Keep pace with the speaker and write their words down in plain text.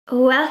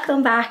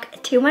Welcome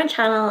back to my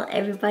channel,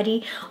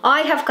 everybody.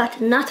 I have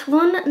got not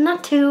one,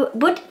 not two,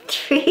 but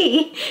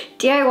 3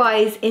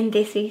 DIYs in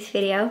this week's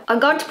video. I'm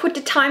going to put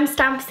the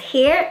timestamps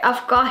here.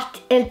 I've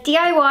got a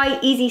DIY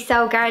Easy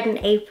Sew garden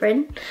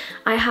apron.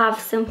 I have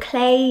some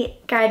clay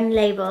garden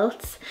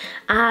labels,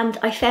 and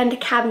I found a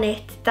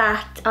cabinet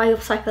that I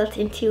upcycled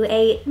into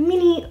a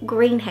mini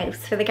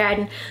greenhouse for the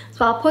garden.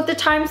 So I'll put the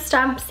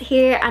timestamps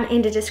here and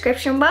in the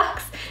description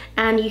box,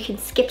 and you can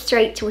skip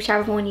straight to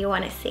whichever one you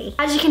want to see.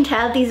 As you can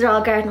tell, these are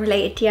all garden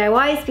related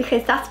DIYs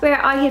because that's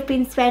where I have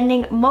been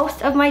spending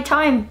most of my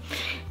time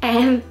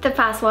the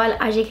past while,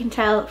 as you can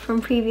tell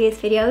from previous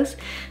videos.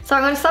 So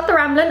I'm going to stop the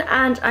rambling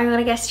and I'm going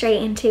to get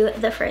straight into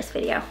the first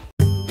video.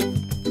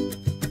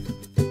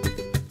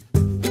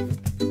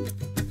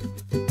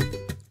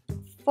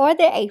 For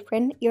the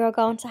apron, you're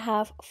going to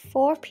have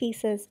 4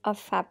 pieces of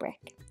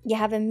fabric. You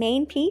have a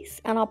main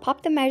piece, and I'll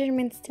pop the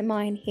measurements to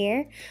mine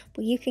here,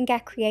 but you can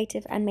get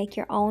creative and make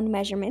your own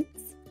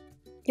measurements.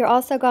 You're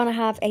also going to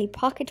have a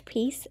pocket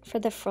piece for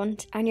the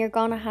front, and you're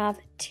going to have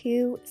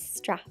 2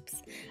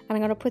 straps. And I'm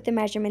going to put the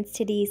measurements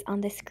to these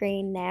on the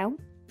screen now.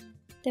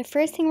 The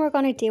first thing we're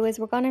going to do is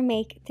we're going to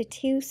make the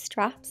 2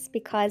 straps,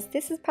 because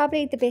this is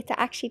probably the bit that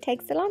actually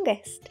takes the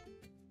longest.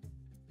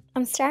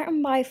 I'm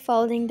starting by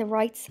folding the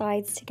right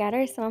sides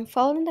together, so I'm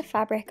folding the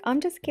fabric. I'm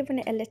just giving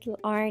it a little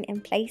iron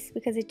in place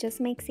because it just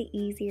makes it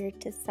easier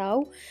to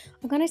sew.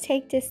 I'm going to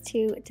take this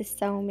to the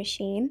sewing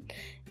machine,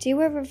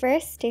 do a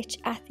reverse stitch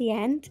at the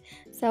end.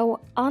 So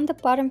on the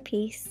bottom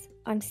piece,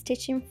 I'm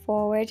stitching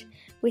forward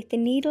with the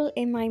needle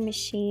in my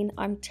machine.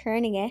 I'm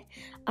turning it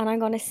and I'm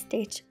going to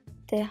stitch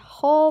the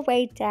whole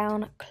way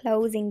down,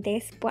 closing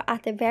this, but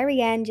at the very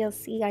end you'll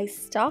see I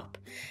stop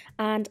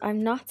and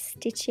I'm not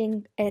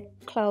stitching it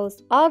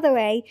closed all the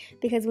way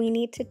because we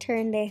need to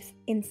turn this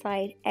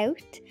inside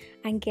out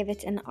and give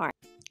it an arc.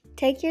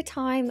 Take your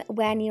time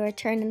when you are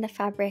turning the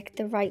fabric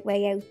the right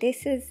way out.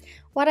 This is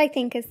what I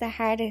think is the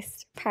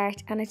hardest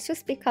part, and it's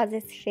just because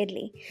it's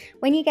fiddly.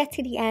 When you get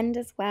to the end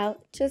as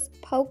well,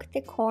 just poke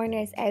the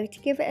corners out,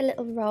 give it a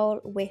little roll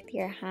with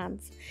your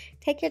hands.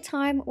 Take your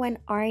time when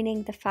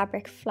ironing the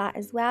fabric flat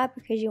as well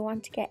because you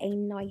want to get a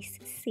nice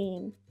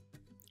seam.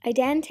 I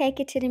then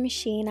take it to the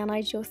machine and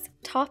I just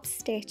top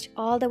stitch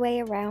all the way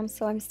around.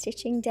 So I'm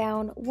stitching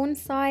down one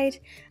side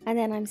and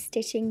then I'm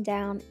stitching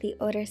down the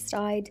other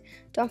side.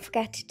 Don't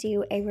forget to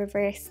do a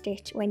reverse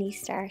stitch when you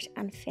start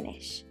and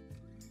finish.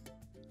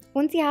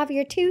 Once you have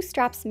your 2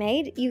 straps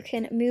made, you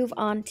can move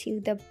on to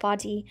the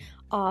body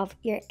of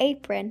your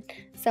apron.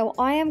 So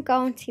I am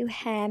going to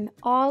hem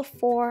all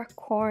 4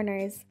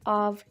 corners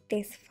of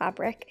this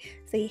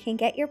fabric so you can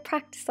get your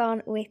practice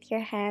on with your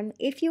hem.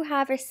 If you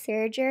have a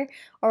serger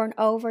or an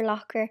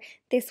overlocker,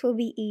 this will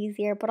be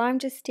easier, but I'm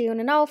just doing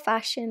an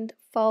old-fashioned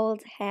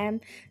fold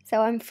hem.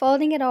 So I'm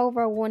folding it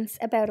over once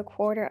about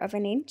 1/4 of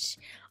an inch.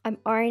 I'm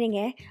ironing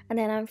it and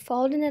then I'm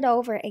folding it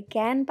over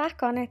again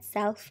back on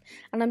itself,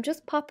 and I'm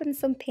just popping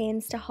some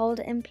pins to hold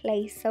it in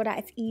place so that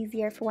it's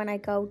easier for when I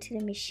go to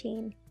the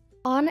machine.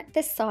 On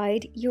the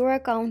side, you are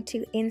going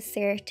to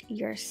insert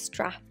your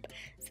strap.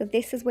 So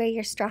this is where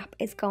your strap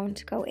is going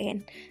to go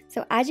in.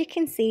 So as you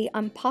can see,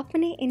 I'm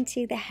popping it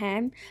into the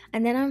hem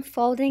and then I'm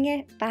folding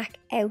it back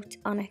out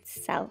on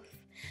itself.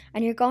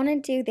 And you're going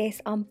to do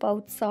this on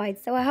both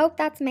sides. So I hope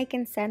that's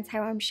making sense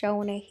how I'm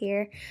showing it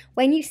here.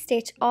 When you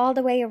stitch all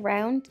the way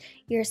around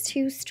your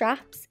 2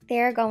 straps,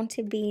 they're going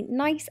to be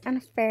nice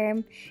and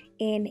firm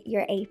in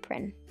your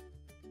apron.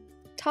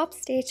 Top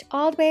stitch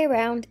all the way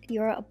around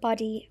your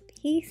body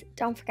piece.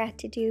 Don't forget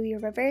to do your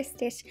reverse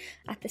stitch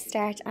at the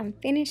start and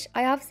finish.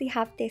 I obviously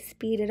have this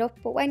speeded up,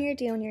 but when you're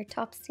doing your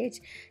top stitch,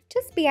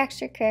 just be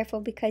extra careful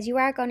because you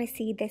are going to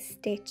see this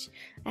stitch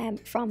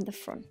from the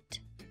front.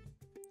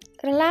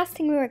 The last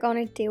thing we're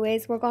going to do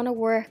is we're going to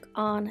work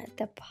on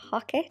the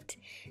pocket.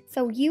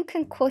 So you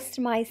can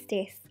customize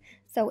this.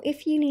 So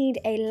if you need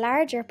a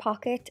larger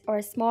pocket or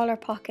a smaller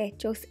pocket,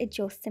 just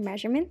adjust the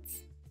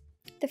measurements.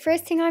 The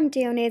first thing I'm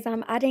doing is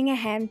I'm adding a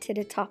hem to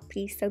the top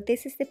piece. So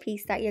this is the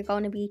piece that you're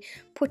going to be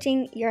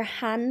putting your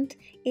hand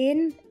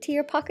in to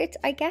your pocket,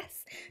 I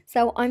guess.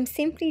 So I'm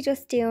simply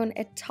just doing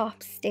a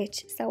top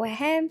stitch. So a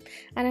hem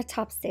and a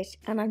top stitch.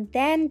 And I'm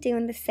then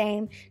doing the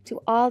same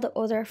to all the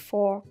other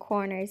 4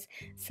 corners.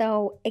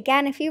 So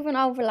again, if you have an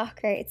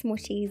overlocker, it's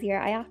much easier.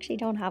 I actually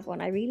don't have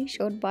one. I really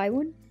should buy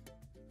one.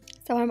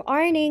 So I'm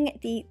ironing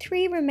the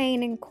 3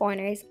 remaining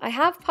corners. I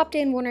have popped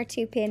in 1 or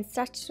 2 pins,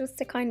 that's just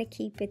to kind of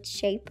keep its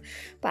shape.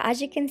 But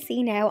as you can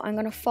see now, I'm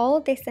going to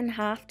fold this in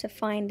half to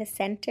find the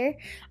center,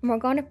 and we're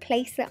going to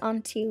place it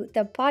onto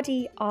the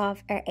body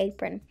of our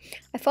apron.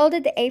 I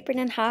folded the apron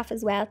in half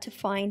as well to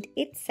find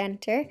its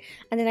center,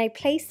 and then I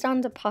placed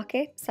on the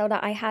pocket so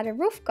that I had a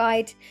rough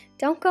guide.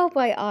 Don't go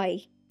by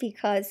eye,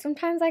 because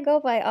sometimes I go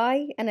by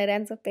eye and it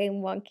ends up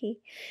being wonky.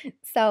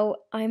 So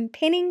I'm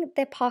pinning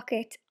the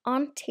pocket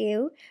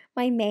onto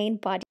my main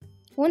body.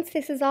 Once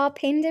this is all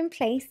pinned in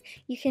place,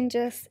 you can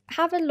just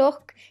have a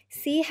look,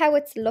 see how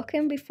it's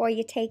looking before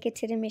you take it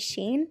to the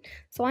machine.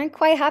 So I'm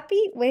quite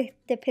happy with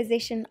the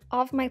position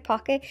of my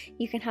pocket.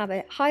 You can have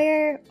it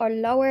higher or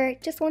lower,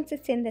 just once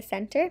it's in the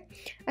center.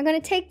 I'm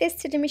going to take this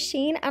to the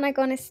machine and I'm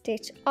going to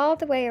stitch all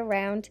the way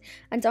around,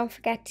 and don't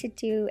forget to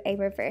do a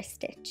reverse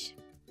stitch.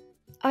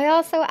 I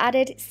also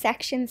added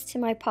sections to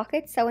my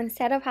pocket, so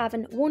instead of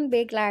having one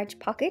big large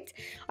pocket,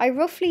 I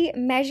roughly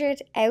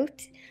measured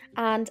out,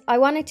 and I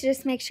wanted to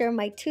just make sure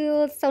my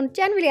tools, so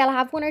generally I'll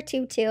have 1 or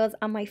 2 tools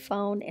and my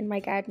phone in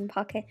my garden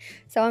pocket.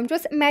 So I'm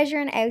just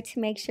measuring out to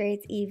make sure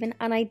it's even,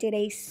 and I did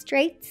a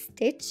straight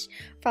stitch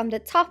from the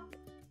top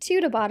to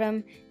the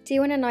bottom,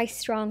 doing a nice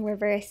strong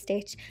reverse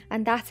stitch,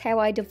 and that's how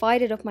I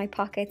divided up my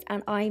pockets,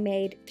 and I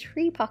made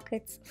 3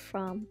 pockets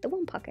from the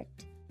 1 pocket.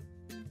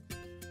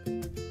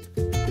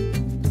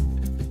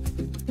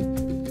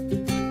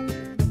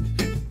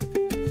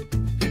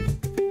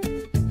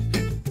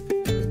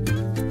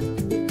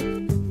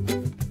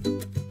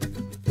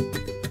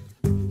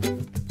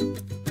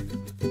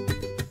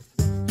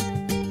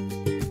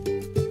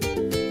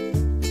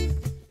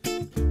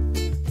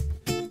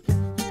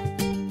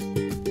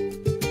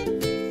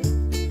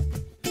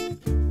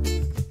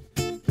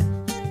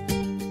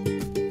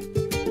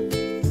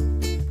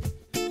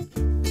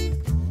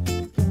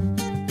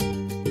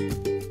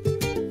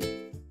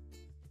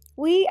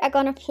 We are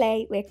going to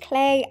play with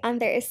clay,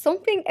 and there is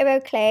something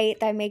about clay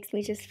that makes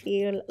me just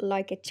feel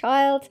like a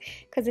child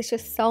because it's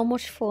just so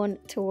much fun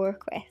to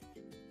work with.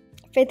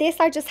 For this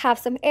I just have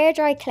some air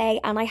dry clay,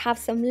 and I have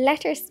some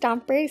letter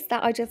stampers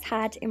that I just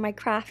had in my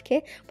craft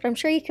kit, but I'm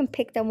sure you can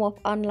pick them up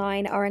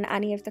online or in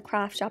any of the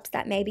craft shops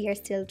that maybe are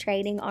still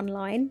trading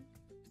online.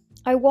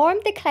 I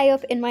warmed the clay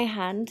up in my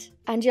hand,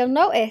 and you'll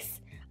notice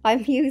I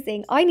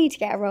need to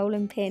get a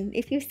rolling pin.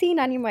 If you've seen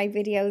any of my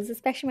videos,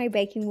 especially my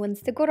baking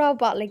ones, the good old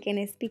bottle of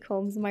Guinness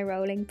becomes my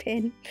rolling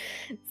pin.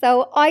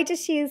 So I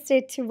just used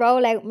it to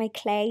roll out my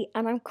clay,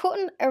 and I'm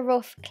cutting a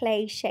rough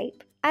clay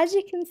shape. As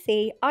you can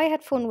see, I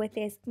had fun with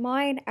this.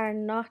 Mine are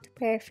not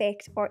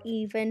perfect or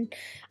even.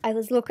 I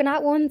was looking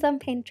at ones on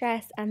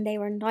Pinterest and they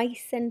were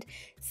nice and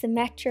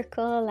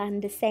symmetrical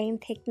and the same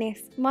thickness.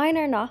 Mine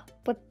are not,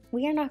 but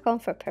we are not going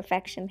for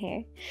perfection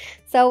here.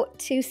 So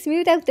to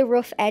smooth out the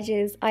rough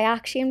edges, I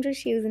actually am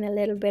just using a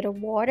little bit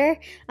of water,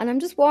 and I'm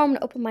just warming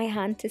it up in my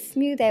hand to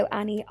smooth out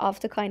any of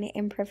the kind of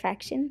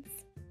imperfections.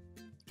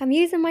 I'm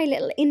using my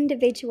little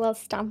individual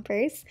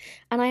stampers,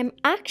 and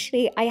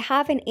I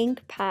have an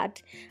ink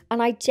pad,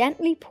 and I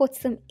gently put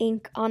some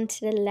ink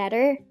onto the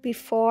letter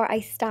before I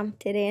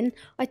stamped it in.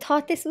 I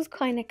thought this was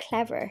kind of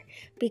clever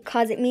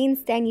because it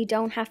means then you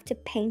don't have to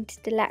paint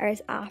the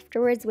letters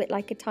afterwards with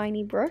like a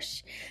tiny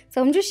brush. So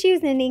I'm just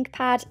using an ink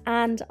pad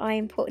and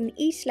I'm putting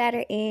each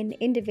letter in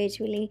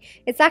individually.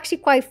 It's actually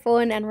quite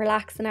fun and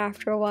relaxing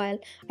after a while.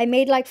 I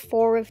made like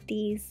 4 of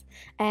these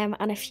and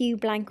a few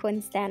blank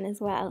ones then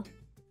as well.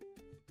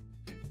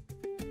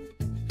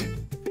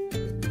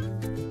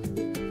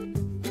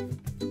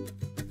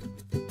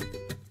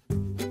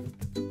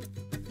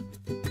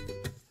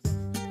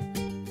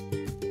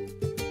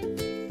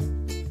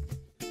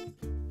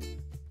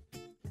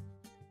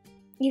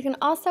 You can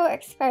also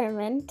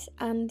experiment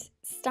and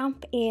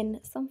stamp in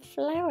some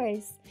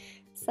flowers.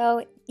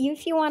 So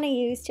if you want to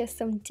use just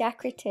some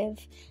decorative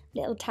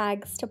little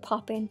tags to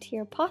pop into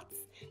your pots,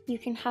 you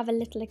can have a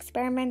little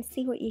experiment,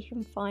 see what you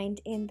can find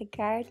in the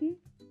garden.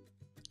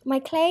 My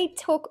clay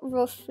took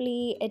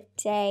roughly a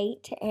day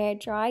to air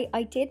dry.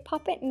 I did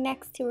pop it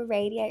next to a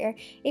radiator.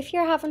 If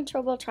you're having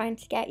trouble trying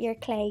to get your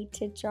clay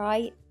to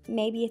dry,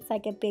 maybe it's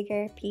like a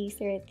bigger piece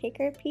or a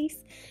thicker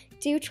piece,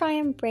 do try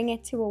and bring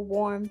it to a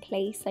warm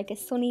place like a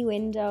sunny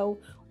window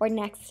or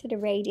next to the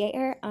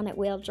radiator, and it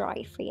will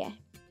dry for you.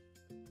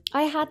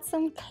 I had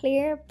some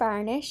clear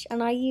varnish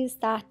and I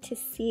used that to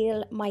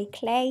seal my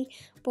clay,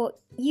 but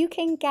you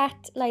can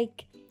get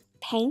like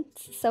paint,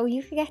 so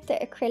you can get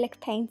the acrylic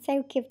paints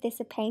out, give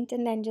this a paint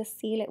and then just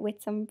seal it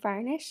with some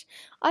varnish.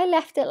 I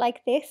left it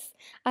like this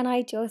and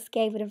I just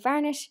gave it a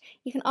varnish.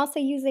 You can also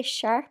use a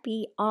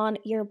Sharpie on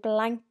your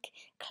blank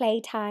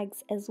clay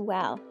tags as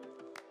well.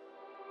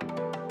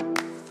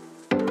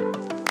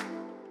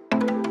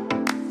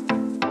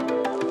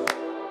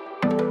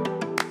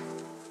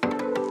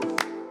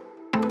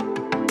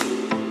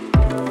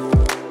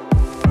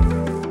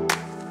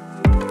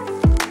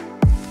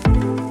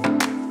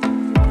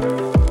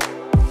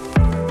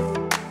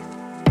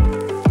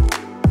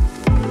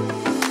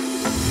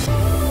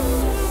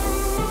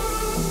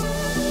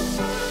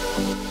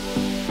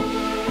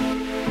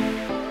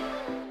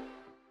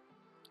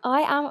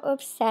 I am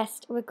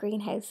obsessed with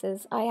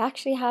greenhouses. I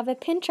actually have a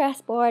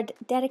Pinterest board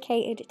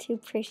dedicated to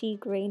pretty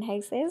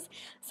greenhouses.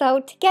 So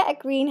to get a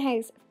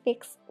greenhouse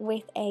fixed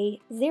with a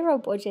zero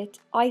budget,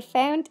 I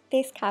found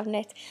this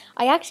cabinet.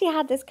 I actually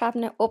had this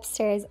cabinet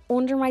upstairs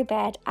under my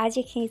bed. As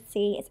you can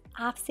see, it's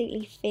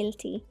absolutely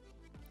filthy.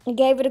 I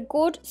gave it a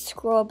good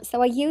scrub.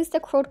 So I used the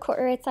crud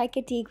cutter, it's like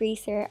a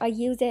degreaser. I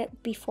use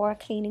it before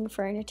cleaning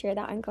furniture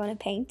that I'm going to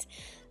paint.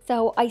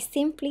 So I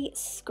simply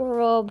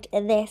scrubbed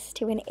this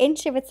to 1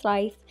 inch of its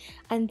life,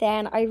 and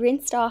then I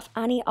rinsed off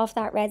any of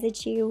that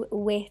residue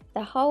with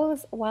the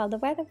hose while the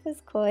weather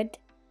was good.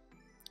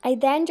 I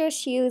then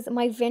just use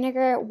my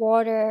vinegar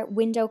water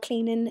window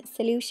cleaning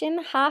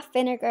solution, half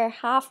vinegar,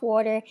 half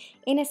water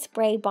in a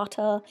spray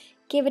bottle,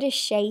 give it a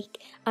shake,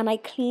 and I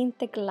cleaned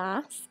the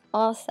glass.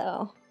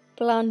 Also,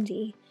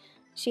 Blondie,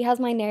 she has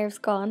my nerves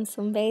gone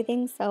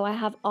sunbathing, so I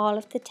have all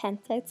of the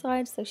tents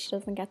outside so she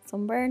doesn't get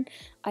sunburn.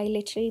 I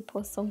literally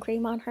put sun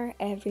cream on her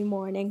every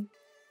morning.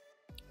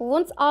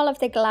 Once all of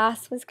the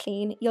glass was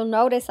clean, you'll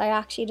notice I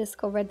actually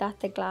discovered that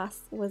the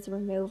glass was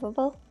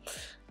removable.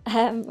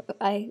 Had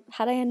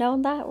I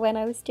known that when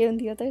I was doing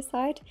the other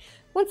side.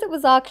 Once it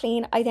was all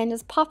clean, I then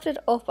just popped it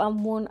up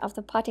on one of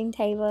the potting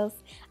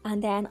tables,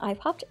 and then I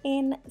popped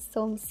in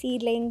some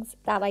seedlings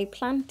that I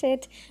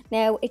planted.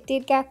 Now it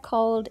did get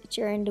cold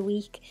during the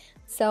week,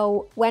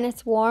 so when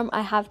it's warm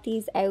I have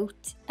these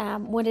out.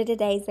 One of the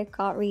days it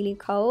got really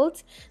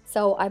cold,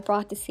 so I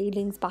brought the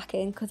seedlings back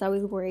in because I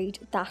was worried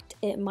that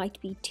it might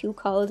be too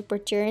cold,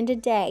 but during the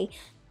day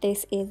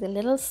this is a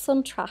little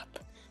sun trap,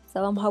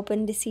 so I'm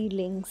hoping the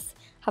seedlings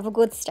have a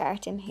good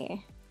start in here.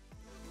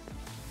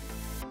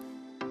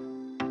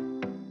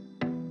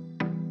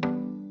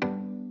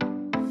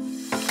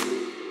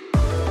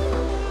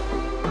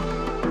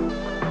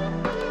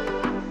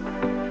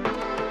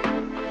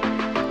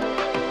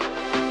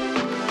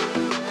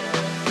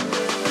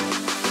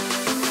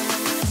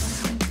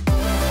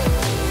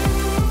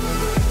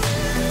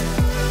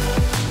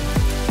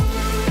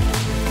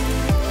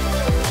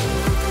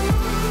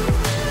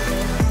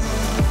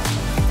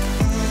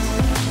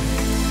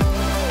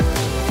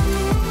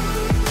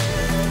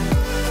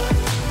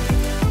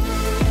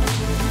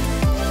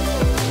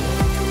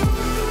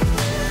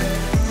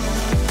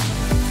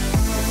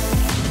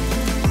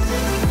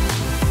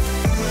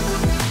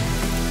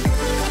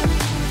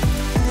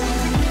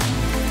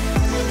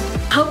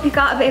 Hope you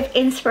got a bit of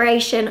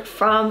inspiration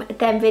from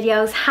them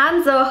videos.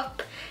 Hands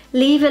up,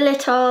 leave a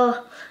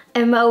little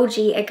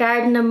emoji, a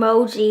garden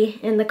emoji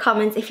in the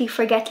comments if you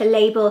forget to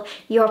label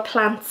your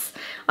plants.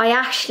 I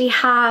actually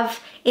have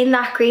in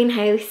that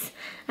greenhouse,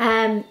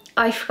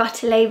 I forgot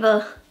to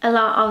label a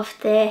lot of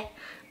the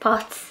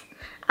pots.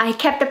 I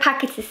kept the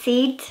packets of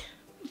seed,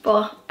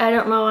 but I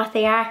don't know what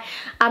they are,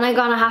 and I'm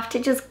gonna have to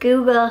just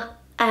Google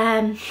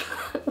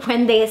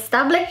when they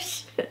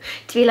establish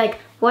to be like,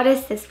 what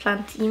is this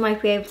plant? You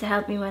might be able to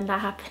help me when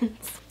that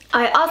happens.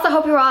 I also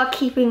hope you're all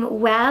keeping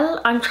well.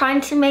 I'm trying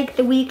to make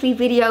the weekly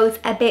videos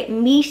a bit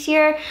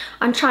meatier.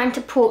 I'm trying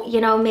to put, you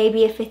know,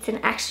 maybe if it's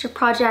an extra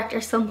project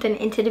or something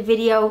into the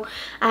video,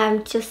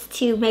 just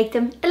to make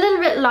them a little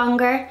bit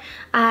longer,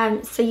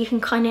 so you can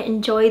kind of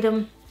enjoy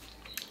them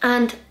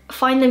and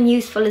find them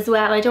useful as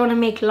well. I don't want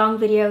to make long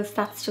videos,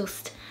 that's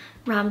just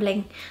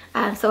rambling.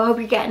 So I hope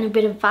you're getting a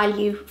bit of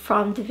value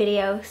from the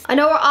videos. I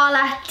know we're all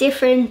at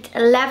different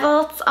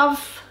levels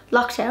of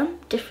lockdown,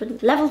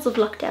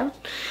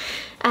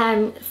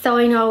 so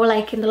I know,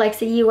 like in the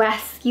likes of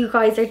US, you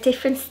guys are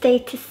different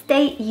state to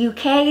state.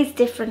 UK is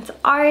different to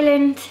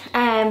Ireland,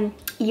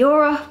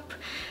 Europe,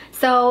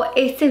 so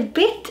it's a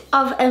bit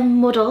of a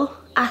muddle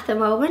at the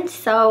moment.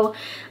 So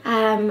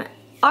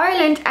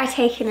Ireland are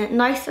taking it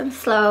nice and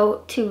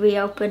slow to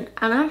reopen,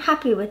 and I'm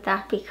happy with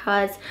that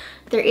because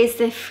there is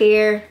the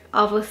fear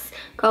of us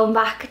going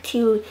back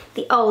to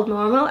the old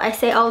normal. I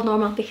say old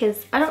normal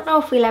because I don't know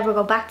if we'll ever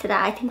go back to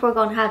that. I think we're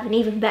going to have an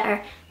even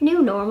better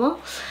new normal.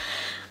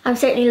 I'm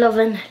certainly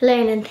loving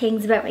learning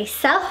things about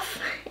myself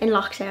in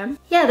lockdown.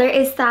 Yeah, there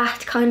is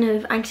that kind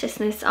of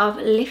anxiousness of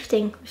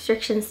lifting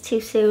restrictions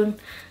too soon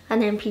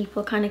and then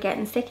people kind of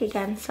getting sick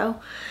again. So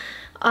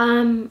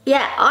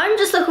yeah, I'm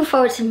just looking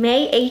forward to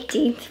May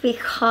 18th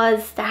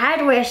because the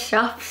hardware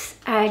shops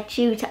are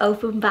due to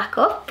open back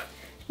up.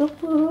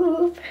 Whoop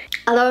whoop.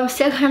 Although I'm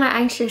still kind of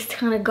anxious to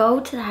kind of go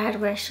to the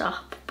hardware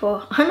shop,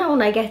 but I know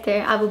when I get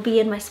there I will be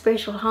in my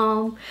spiritual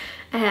home.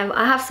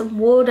 I have some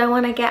wood I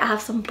want to get, I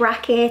have some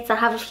brackets, I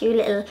have a few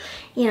little,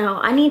 you know,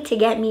 I need to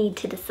get me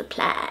to the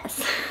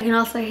supplies. I can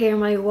also hear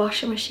my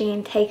washing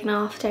machine taking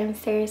off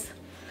downstairs.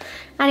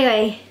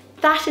 Anyway,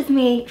 that is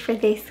me for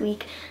this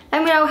week.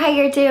 Let me know how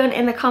you're doing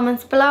in the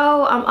comments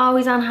below. I'm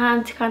always on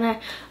hand to kind of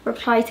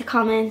reply to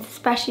comments,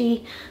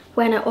 especially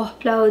when it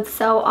uploads.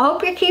 So I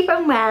hope you're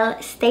keeping well.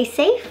 Stay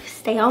safe,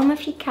 stay home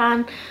if you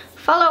can,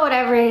 follow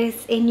whatever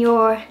is in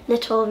your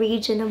little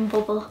region and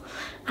bubble,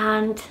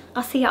 and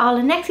I'll see you all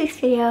in next week's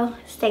video.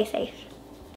 Stay safe.